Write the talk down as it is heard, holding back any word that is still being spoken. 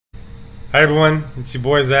Hi everyone, it's your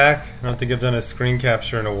boy Zach. I don't think I've done a screen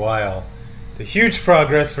capture in a while. The huge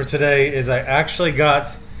progress for today is I actually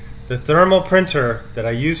got the thermal printer that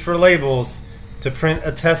I use for labels to print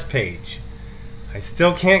a test page. I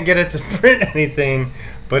still can't get it to print anything,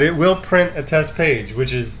 but it will print a test page,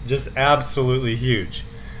 which is just absolutely huge.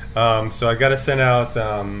 So I got to send out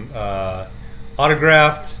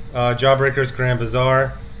autographed Jawbreakers Grand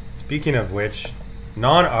Bazaar. Speaking of which,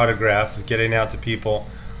 non-autographed is getting out to people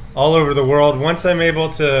all over the world. Once I'm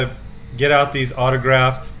able to get out these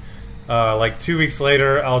autographed, like 2 weeks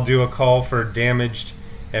later, I'll do a call for damaged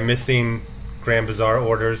and missing Grand Bazaar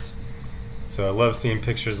orders. So I love seeing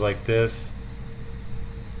pictures like this.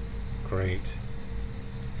 Great.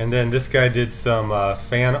 And then this guy did some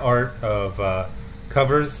fan art of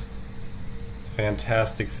covers.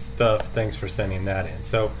 Fantastic stuff. Thanks for sending that in.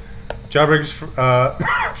 So Jawbreakers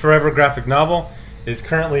Forever graphic novel is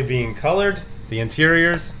currently being colored. The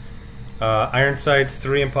interiors, Iron Sights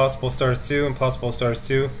 3, Impossible Stars 2. Impossible Stars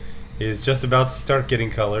 2 is just about to start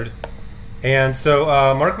getting colored. And so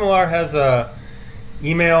Mark Millar has a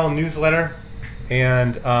email newsletter,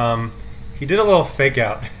 and he did a little fake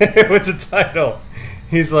out with the title.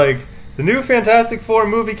 He's like, the new Fantastic Four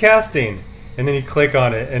movie casting, and then you click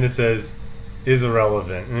on it and it says is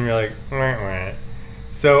irrelevant, and you're like, wah, wah.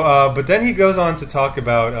 So but then he goes on to talk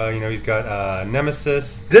about he's got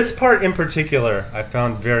Nemesis. This part in particular I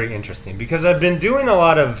found very interesting because I've been doing a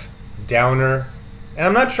lot of downer, and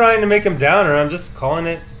I'm not trying to make him downer, I'm just calling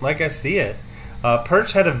it like I see it.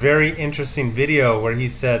 Perch had a very interesting video where he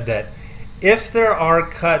said that if there are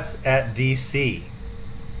cuts at DC,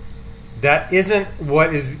 that isn't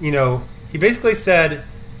what is, he basically said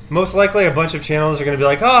most likely a bunch of channels are going to be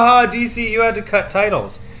like, haha, DC, you had to cut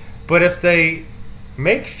titles. But if they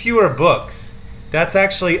make fewer books, that's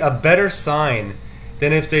actually a better sign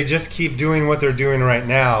than if they just keep doing what they're doing right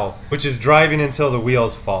now, which is driving until the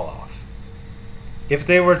wheels fall off. If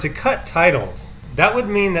they were to cut titles, that would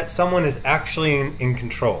mean that someone is actually in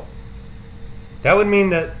control. That would mean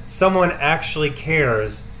that someone actually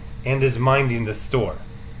cares and is minding the store,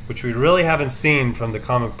 which we really haven't seen from the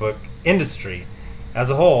comic book industry as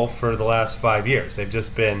a whole for the last 5 years. They've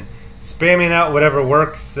just been spamming out whatever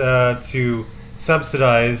works to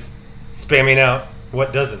subsidize spamming out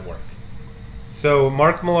what doesn't work. So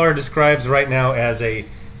Mark Millar describes right now as a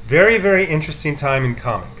very, very interesting time in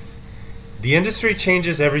comics. The industry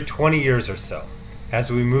changes every 20 years or so as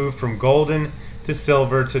we move from golden to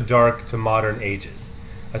silver to dark to modern ages.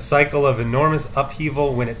 A cycle of enormous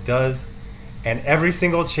upheaval when it does, and every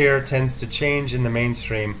single chair tends to change in the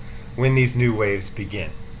mainstream when these new waves begin.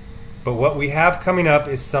 But what we have coming up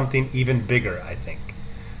is something even bigger, I think.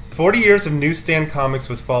 40 years of newsstand comics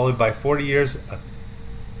was followed by 40 years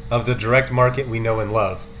of the direct market we know and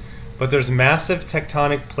love. But there's massive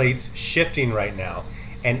tectonic plates shifting right now.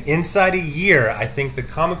 And inside a year, I think the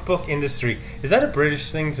comic book industry... Is that a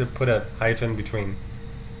British thing to put a hyphen between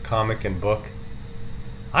comic and book?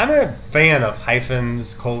 I'm a fan of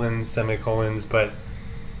hyphens, colons, semicolons, but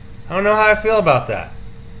I don't know how I feel about that.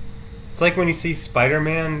 It's like when you see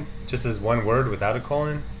Spider-Man just as one word without a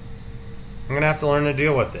colon. I'm going to have to learn to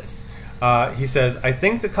deal with this. He says, I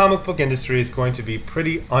think the comic book industry is going to be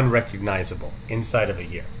pretty unrecognizable inside of a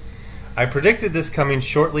year. I predicted this coming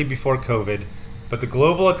shortly before COVID, but the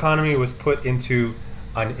global economy was put into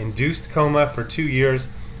an induced coma for 2 years,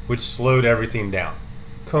 which slowed everything down.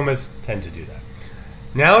 Comas tend to do that.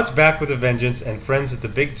 Now it's back with a vengeance, and friends at the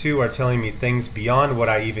big two are telling me things beyond what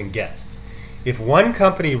I even guessed. If one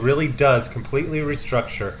company really does completely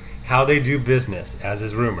restructure how they do business, as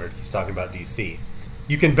is rumored, he's talking about DC,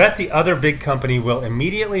 you can bet the other big company will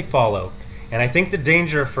immediately follow, and I think the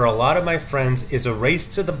danger for a lot of my friends is a race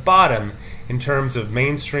to the bottom in terms of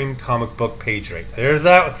mainstream comic book page rates. There's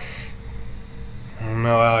that. I don't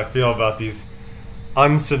know how I feel about these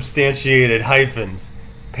unsubstantiated hyphens.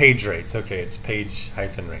 Page rates. Okay, it's page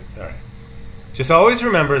hyphen rates. All right. Just always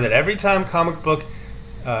remember that every time comic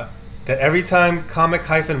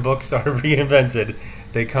hyphen books are reinvented,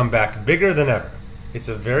 they come back bigger than ever. It's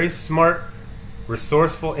a very smart,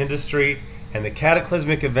 resourceful industry, and the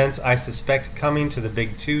cataclysmic events I suspect coming to the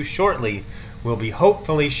big two shortly will be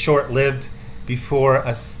hopefully short-lived before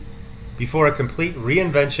a complete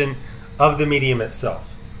reinvention of the medium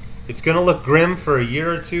itself. It's going to look grim for a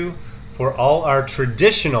year or two for all our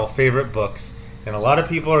traditional favorite books, and a lot of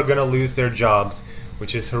people are going to lose their jobs,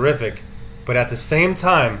 which is horrific. But at the same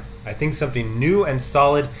time, I think something new and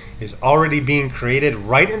solid is already being created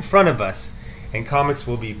right in front of us, and comics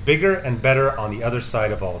will be bigger and better on the other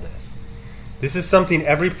side of all this. This is something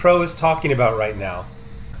every pro is talking about right now,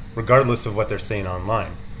 regardless of what they're saying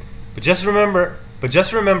online. But just remember But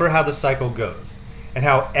just remember how the cycle goes, and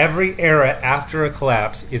how every era after a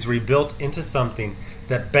collapse is rebuilt into something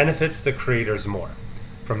that benefits the creators more.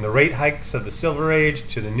 From the rate hikes of the Silver Age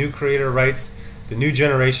to the new creator rights the new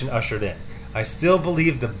generation ushered in. I still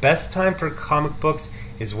believe the best time for comic books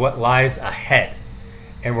is what lies ahead.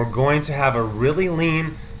 And we're going to have a really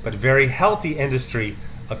lean but very healthy industry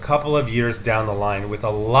a couple of years down the line with a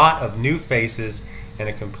lot of new faces and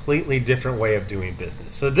a completely different way of doing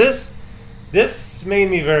business. So this made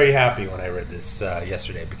me very happy when I read this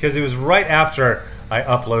yesterday, because it was right after I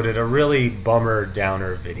uploaded a really bummer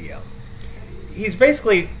downer video. He's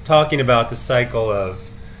basically talking about the cycle of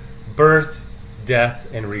birth, death,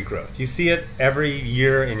 and regrowth. You see it every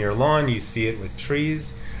year in your lawn. You see it with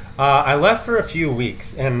trees. I left for a few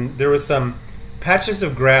weeks, and there was some patches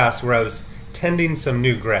of grass where I was tending some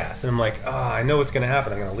new grass, and I'm like, oh, I know what's going to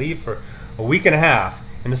happen. I'm going to leave for a week and a half,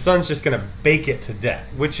 and the sun's just going to bake it to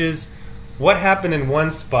death, which is what happened in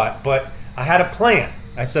one spot. But I had a plan.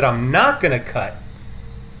 I said I'm not going to cut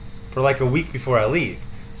for like a week before I leave.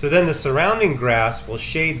 So then the surrounding grass will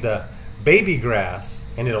shade the baby grass,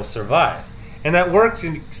 and it'll survive. And that worked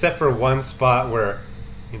except for one spot where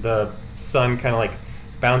the sun kind of like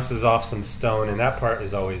bounces off some stone, and that part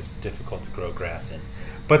is always difficult to grow grass in.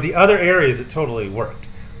 But the other areas, it totally worked.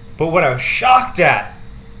 But what I was shocked at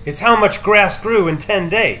is how much grass grew in 10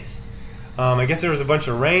 days. I guess there was a bunch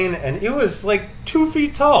of rain, and it was like 2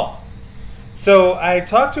 feet tall. So I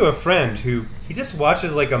talked to a friend who, he just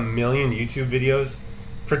watches like 1 million YouTube videos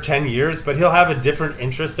for 10 years, but he'll have a different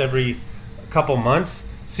interest every couple months.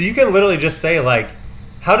 So you can literally just say like,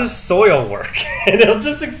 how does soil work? And it'll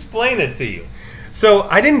just explain it to you. So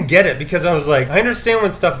I didn't get it, because I was like, I understand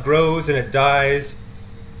when stuff grows and it dies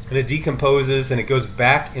and it decomposes and it goes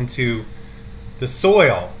back into the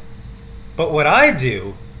soil. But what I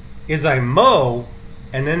do is I mow,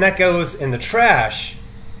 and then that goes in the trash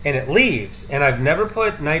and it leaves. And I've never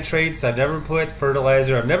put nitrates, I've never put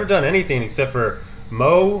fertilizer, I've never done anything except for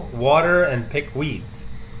mow, water, and pick weeds.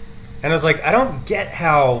 And I was like, I don't get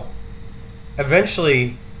how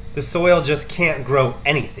eventually the soil just can't grow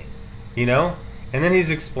anything, you know? And then he's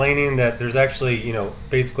explaining that there's actually, you know,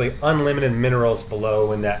 basically unlimited minerals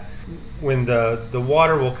below, and that when the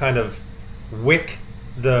water will kind of wick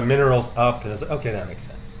the minerals up, and I was like, okay, that makes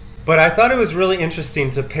sense. But I thought it was really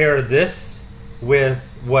interesting to pair this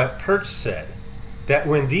with what Perch said, that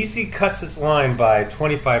when DC cuts its line by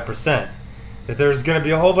 25%, that there's going to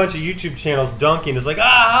be a whole bunch of YouTube channels dunking. It's like,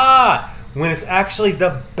 ah, when it's actually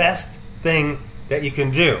the best thing that you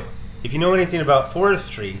can do. If you know anything about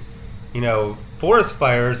forestry, you know, forest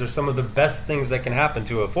fires are some of the best things that can happen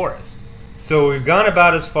to a forest. So we've gone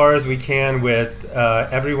about as far as we can with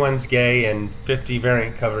everyone's gay and 50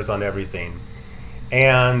 variant covers on everything.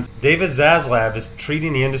 And David Zaslav is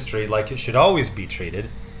treating the industry like it should always be treated,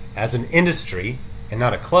 as an industry and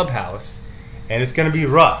not a clubhouse. And it's going to be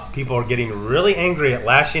rough. People are getting really angry at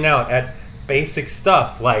lashing out at basic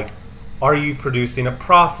stuff like, are you producing a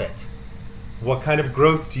profit? What kind of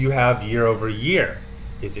growth do you have year over year?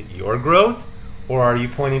 Is it your growth, or are you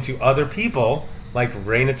pointing to other people like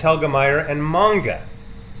Raina Telgemeier and manga?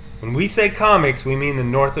 When we say comics, we mean the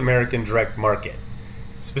North American direct market,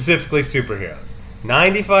 specifically superheroes.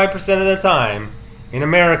 95% of the time in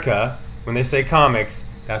America, when they say comics,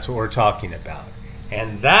 that's what we're talking about.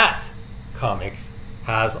 And that comics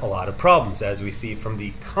has a lot of problems, as we see from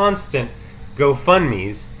the constant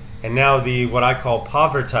GoFundMes, and now the what I call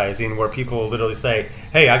povertizing, where people will literally say,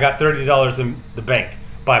 hey, I got $30 in the bank,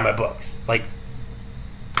 buy my books. Like,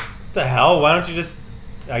 what the hell? Why don't you just...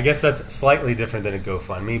 I guess that's slightly different than a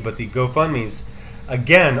GoFundMe, but the GoFundMes,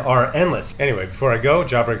 again, are endless. Anyway, before I go,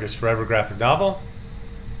 Jawbreakers Forever graphic novel,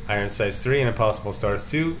 Iron Size 3 and Impossible Stars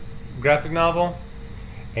 2 graphic novel,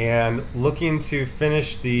 and looking to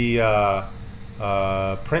finish the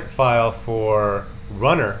print file for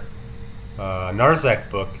Runner, Narzak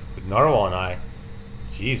book with Narwhal and I.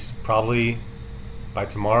 Geez, probably by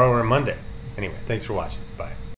tomorrow or Monday. Anyway, thanks for watching. Bye.